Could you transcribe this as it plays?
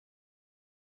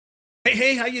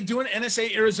Hey, how you doing?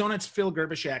 NSA Arizona, it's Phil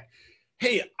Gerbyshak.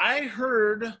 Hey, I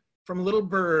heard from Little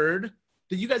Bird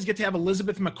that you guys get to have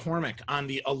Elizabeth McCormick on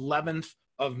the 11th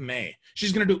of May.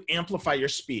 She's going to do Amplify Your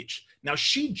Speech. Now,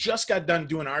 she just got done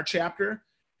doing our chapter,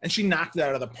 and she knocked it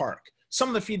out of the park. Some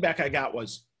of the feedback I got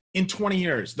was, in 20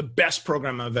 years, the best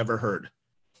program I've ever heard.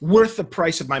 Worth the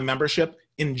price of my membership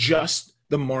in just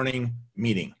the morning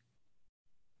meeting.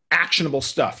 Actionable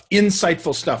stuff,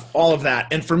 insightful stuff, all of that.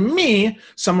 And for me,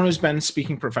 someone who's been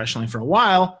speaking professionally for a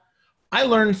while, I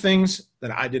learned things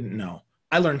that I didn't know.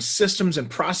 I learned systems and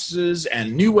processes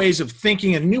and new ways of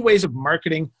thinking and new ways of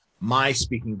marketing my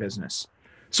speaking business.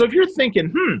 So if you're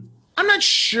thinking, I'm not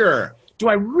sure, do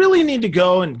I really need to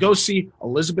go see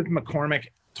Elizabeth McCormick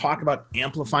talk about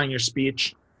amplifying your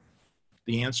speech?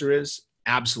 The answer is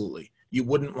absolutely. You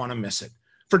wouldn't want to miss it.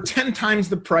 For 10 times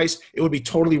the price, it would be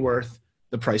totally worth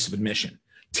the price of admission.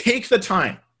 Take the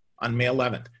time on May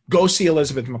 11th. Go see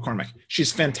Elizabeth McCormick.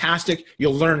 She's fantastic.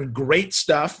 You'll learn great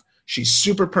stuff. She's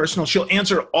super personal. She'll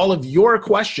answer all of your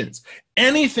questions.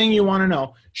 Anything you want to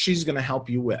know, she's going to help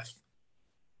you with.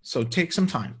 So take some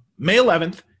time. May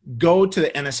 11th, go to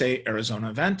the NSA Arizona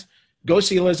event. Go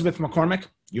see Elizabeth McCormick.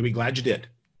 You'll be glad you did.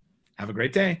 Have a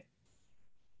great day.